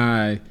set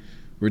my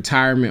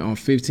retirement on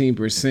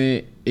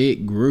 15%,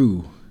 it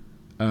grew.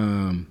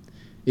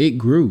 It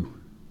grew.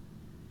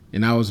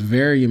 And I was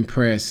very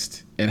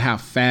impressed at how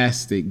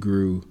fast it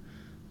grew.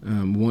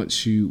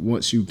 Once you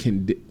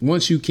can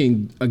lift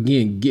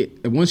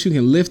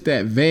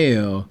that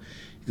veil,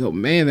 you go,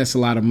 man, that's a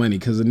lot of money.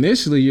 Because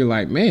initially you're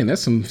like, man,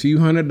 that's some few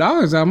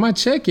 $100s out of my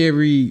check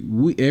every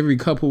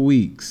couple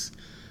weeks.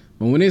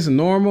 But when it's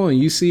normal and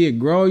you see it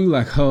grow, you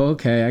like, oh,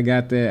 okay, I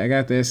got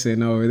that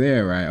sitting over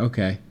there, right?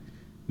 Okay,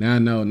 now I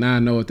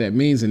know what that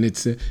means, and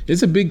it's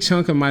a big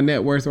chunk of my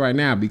net worth right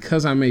now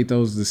because I made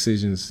those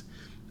decisions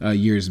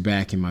years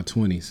back in my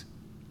 20s.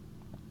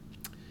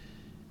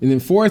 And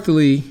then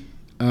fourthly,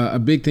 a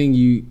big thing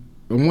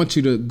I want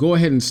you to go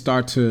ahead and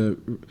start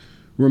to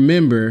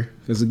remember,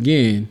 because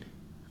again,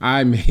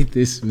 I made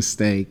this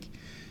mistake.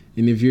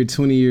 And if you're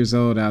 20 years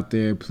old out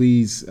there,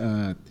 please,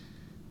 to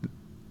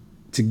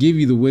give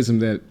you the wisdom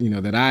that,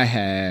 that I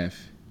have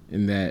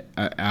and that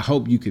I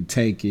hope you could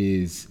take,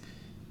 is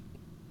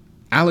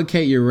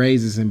allocate your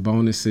raises and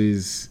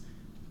bonuses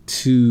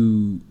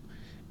to,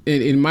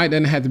 it might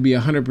doesn't have to be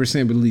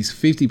 100%, but at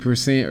least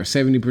 50% or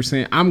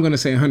 70%. I'm going to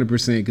say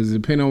 100% because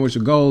depending on what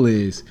your goal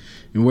is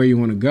and where you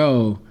want to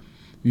go,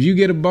 if you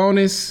get a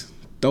bonus,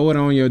 throw it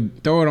on your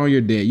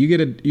debt.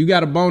 You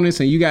got a bonus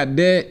and you got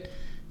debt,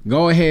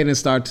 go ahead and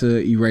start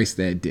to erase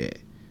that debt.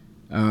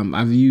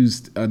 I've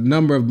used a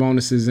number of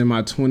bonuses in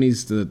my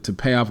 20s to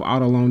pay off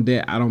auto loan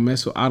debt. I don't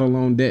mess with auto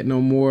loan debt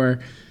no more.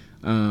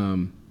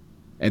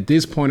 At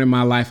this point in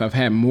my life, I've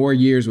had more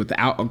years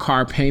without a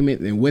car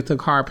payment than with a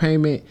car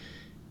payment.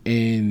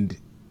 And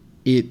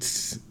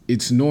it's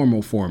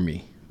normal for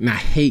me. And I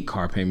hate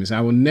car payments.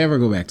 I will never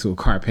go back to a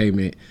car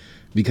payment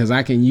because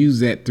I can use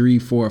that $300,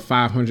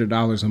 $400,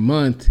 $500 a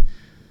month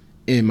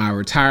in my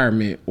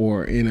retirement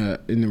or in a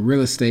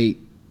real estate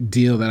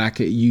deal that I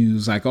could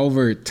use. Like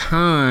over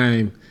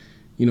time,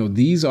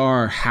 these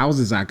are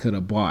houses I could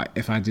have bought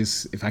if I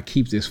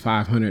keep this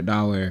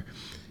 $500,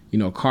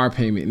 car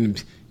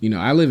payment. And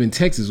I live in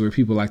Texas where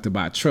people like to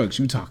buy trucks.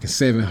 You're talking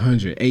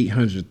 $700,000,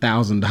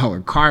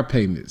 $800,000 car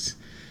payments.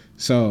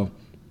 So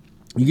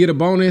you get a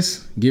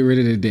bonus, get rid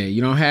of the debt.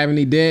 You don't have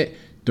any debt,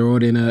 throw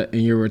it in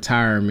your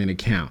retirement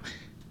account.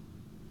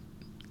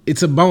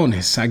 It's a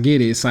bonus. I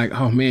get it. It's like,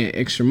 oh man,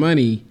 extra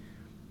money.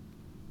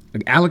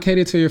 Like, allocate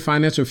it to your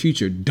financial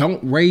future.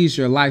 Don't raise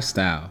your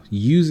lifestyle.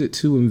 Use it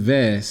to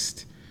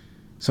invest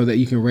so that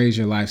you can raise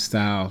your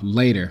lifestyle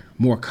later,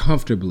 more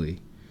comfortably.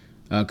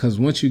 Because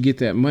once you get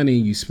that money,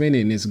 you spend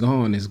it and it's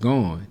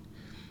gone.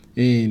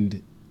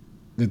 And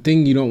the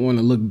thing you don't want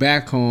to look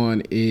back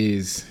on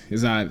is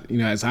as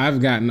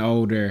I've gotten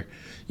older,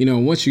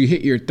 once you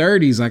hit your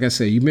 30s, like I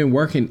said, you've been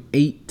working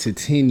 8 to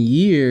 10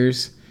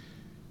 years.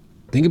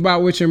 Think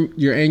about what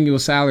your annual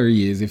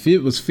salary is. If it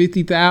was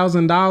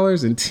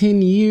 $50,000 in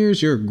 10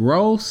 years, your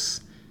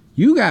gross,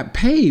 you got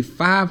paid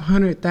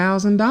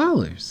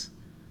 $500,000.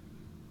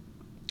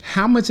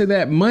 How much of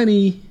that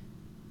money,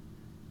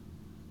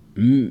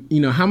 made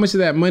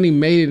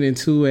it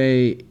into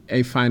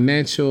a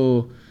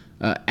financial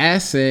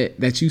asset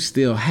that you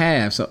still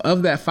have? So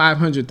of that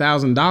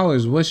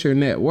 $500,000, what's your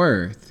net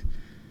worth?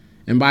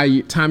 And by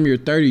the time you're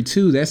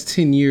 32, that's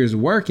 10 years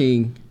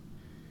working.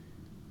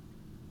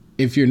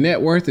 If your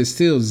net worth is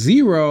still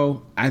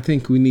zero, I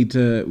think we need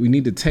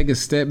to take a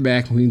step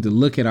back. We need to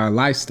look at our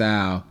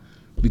lifestyle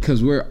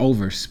because we're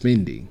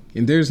overspending,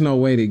 and there's no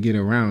way to get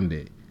around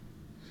it.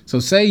 So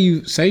say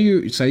you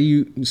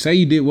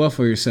did well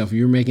for yourself.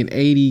 You're making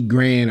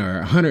 $80,000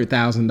 or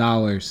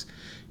 $100,000,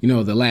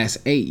 the last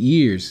 8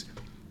 years.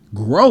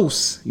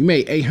 Gross, you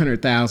made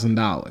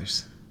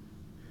 $800,000.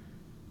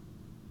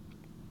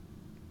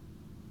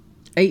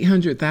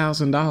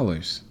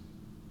 $800,000.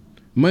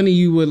 Money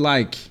you would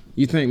like.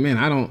 You think,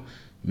 man,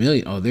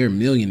 they're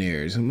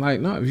millionaires. I'm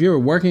like, no, if you're a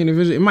working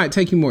individual, it might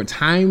take you more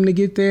time to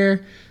get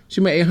there. But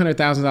you made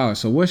 $800,000.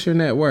 So what's your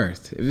net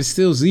worth? If it's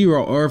still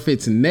zero or if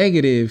it's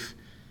negative,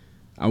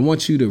 I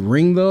want you to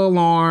ring the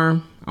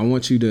alarm. I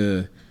want you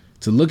to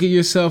to look at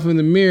yourself in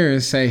the mirror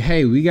and say,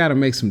 hey, we got to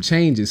make some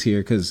changes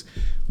here, because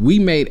we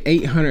made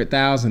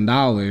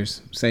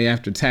 $800,000. Say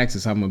after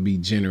taxes, I'm going to be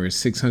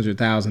generous,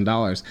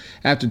 $600,000.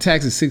 After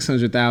taxes,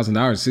 $600,000,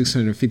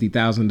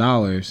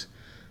 $650,000.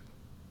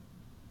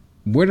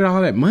 Where did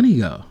all that money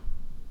go?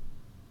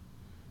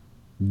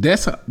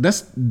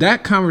 That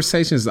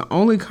conversation is the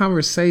only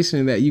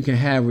conversation that you can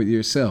have with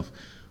yourself.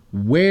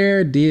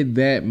 Where did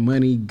that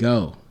money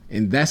go?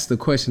 And that's the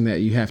question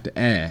that you have to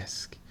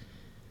ask.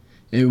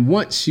 And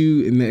once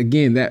you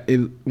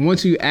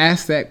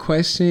ask that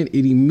question,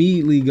 it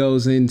immediately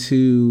goes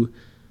into,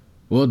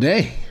 well,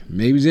 dang,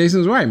 maybe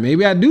Jason's right.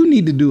 Maybe I do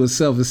need to do a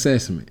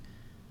self-assessment,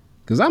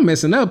 because I'm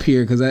messing up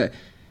here. Because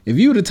if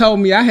you would have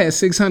told me I had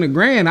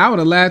 $600,000, I would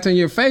have laughed in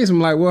your face.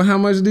 I'm like, well, how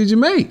much did you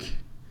make?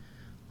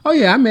 Oh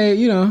yeah, I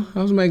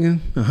was making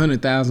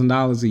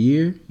 $100,000 a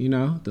year,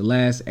 the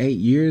last 8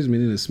 years,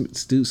 been in a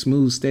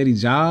smooth, steady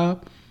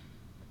job.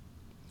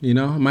 I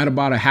might have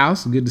bought a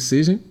house, a good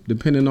decision,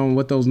 depending on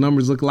what those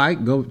numbers look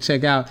like. Go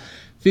check out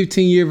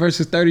 15-year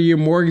versus 30-year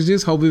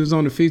mortgages. Hope it was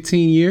on the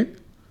 15-year.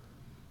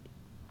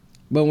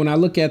 But when I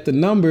look at the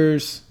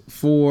numbers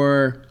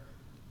for,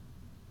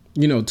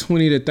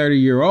 20 to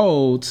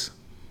 30-year-olds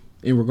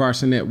in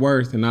regards to net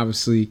worth, and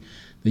obviously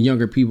the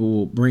younger people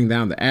will bring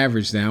down the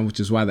average down,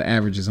 which is why the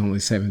average is only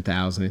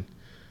 $7,000.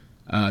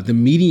 The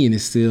median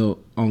is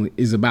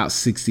about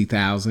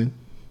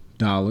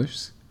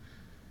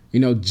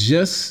 $60,000.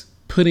 Just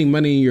putting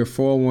money in your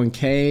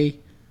 401k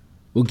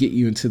will get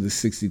you into the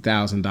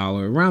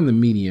 $60,000, around the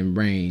median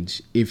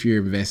range, if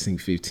you're investing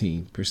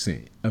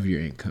 15% of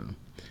your income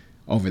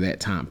over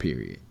that time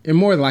period, and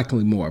more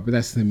likely more, but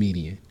that's the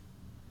median.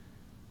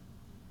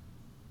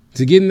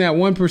 To get in that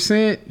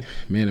 1%,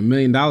 man, $1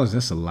 million,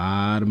 that's a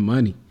lot of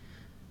money.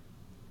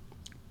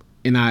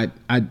 And I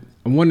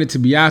wanted to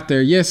be out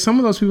there. Yes, some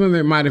of those people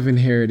there might have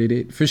inherited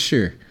it, for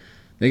sure.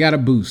 They got a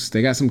boost.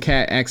 They got some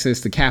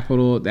access to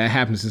capital. That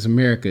happens in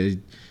America.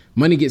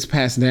 Money gets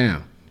passed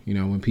down,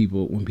 when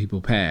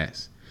people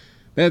pass.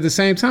 But at the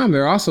same time,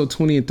 there are also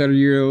 20 and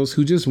 30-year-olds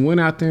who just went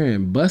out there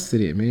and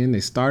busted it, man.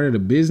 They started a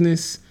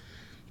business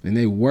and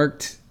they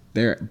worked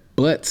their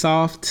butts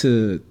off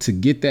to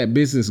get that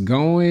business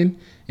going.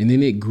 And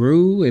then it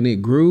grew and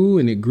it grew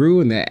and it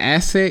grew, and that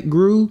asset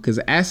grew, because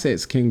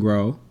assets can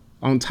grow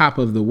on top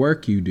of the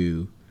work you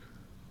do.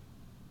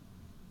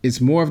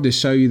 It's more of to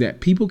show you that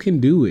people can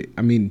do it.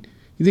 I mean,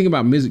 you think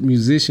about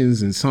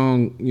musicians and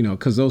song,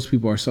 because those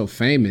people are so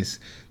famous.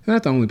 They're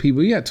not the only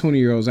people. You got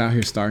 20-year-olds out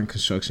here starting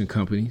construction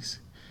companies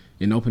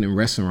and opening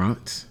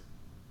restaurants,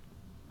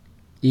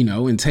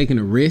 and taking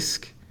a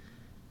risk.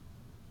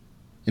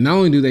 And not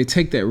only do they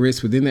take that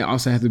risk, but then they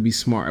also have to be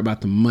smart about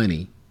the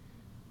money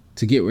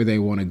to get where they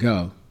want to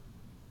go.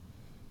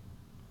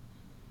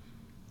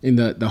 And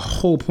the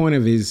whole point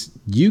of it is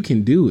you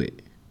can do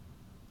it.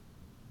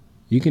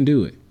 You can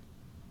do it.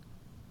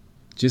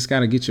 Just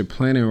got to get your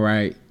planning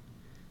right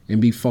and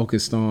be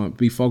focused on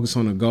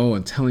a goal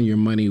and telling your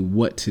money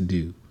what to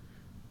do.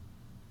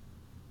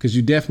 Because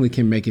you definitely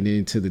can make it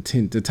into the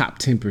top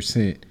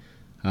 10%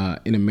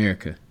 in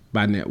America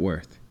by net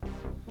worth.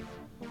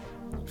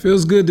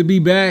 Feels good to be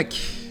back.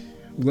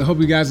 I hope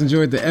you guys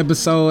enjoyed the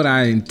episode.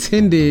 I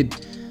intended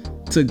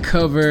to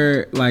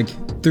cover like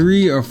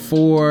 3 or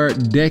 4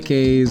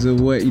 decades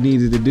of what you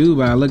needed to do,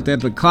 but I looked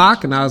at the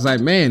clock and I was like,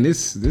 man,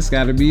 this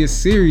got to be a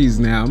series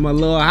now. I'm a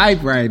little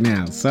hype right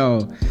now.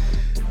 So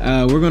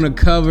we're going to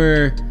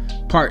cover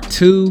part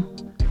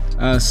 2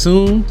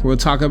 soon. We'll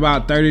talk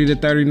about 30 to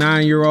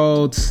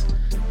 39-year-olds,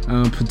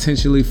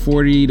 potentially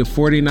 40 to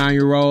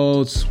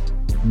 49-year-olds,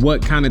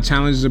 what kind of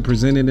challenges are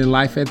presented in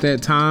life at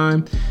that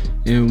time,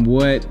 and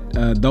what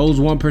those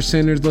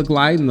 1%ers look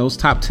like, and those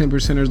top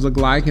 10%ers look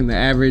like, and the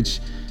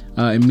average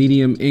and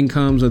medium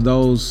incomes of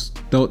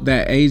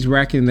that age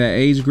bracket and that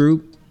age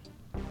group.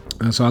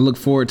 So I look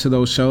forward to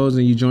those shows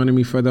and you joining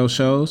me for those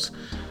shows.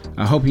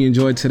 I hope you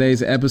enjoyed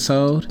today's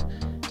episode.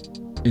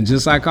 And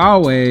just like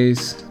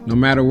always, no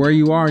matter where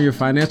you are in your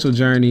financial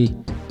journey,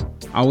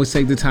 always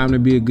take the time to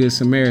be a good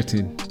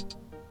Samaritan.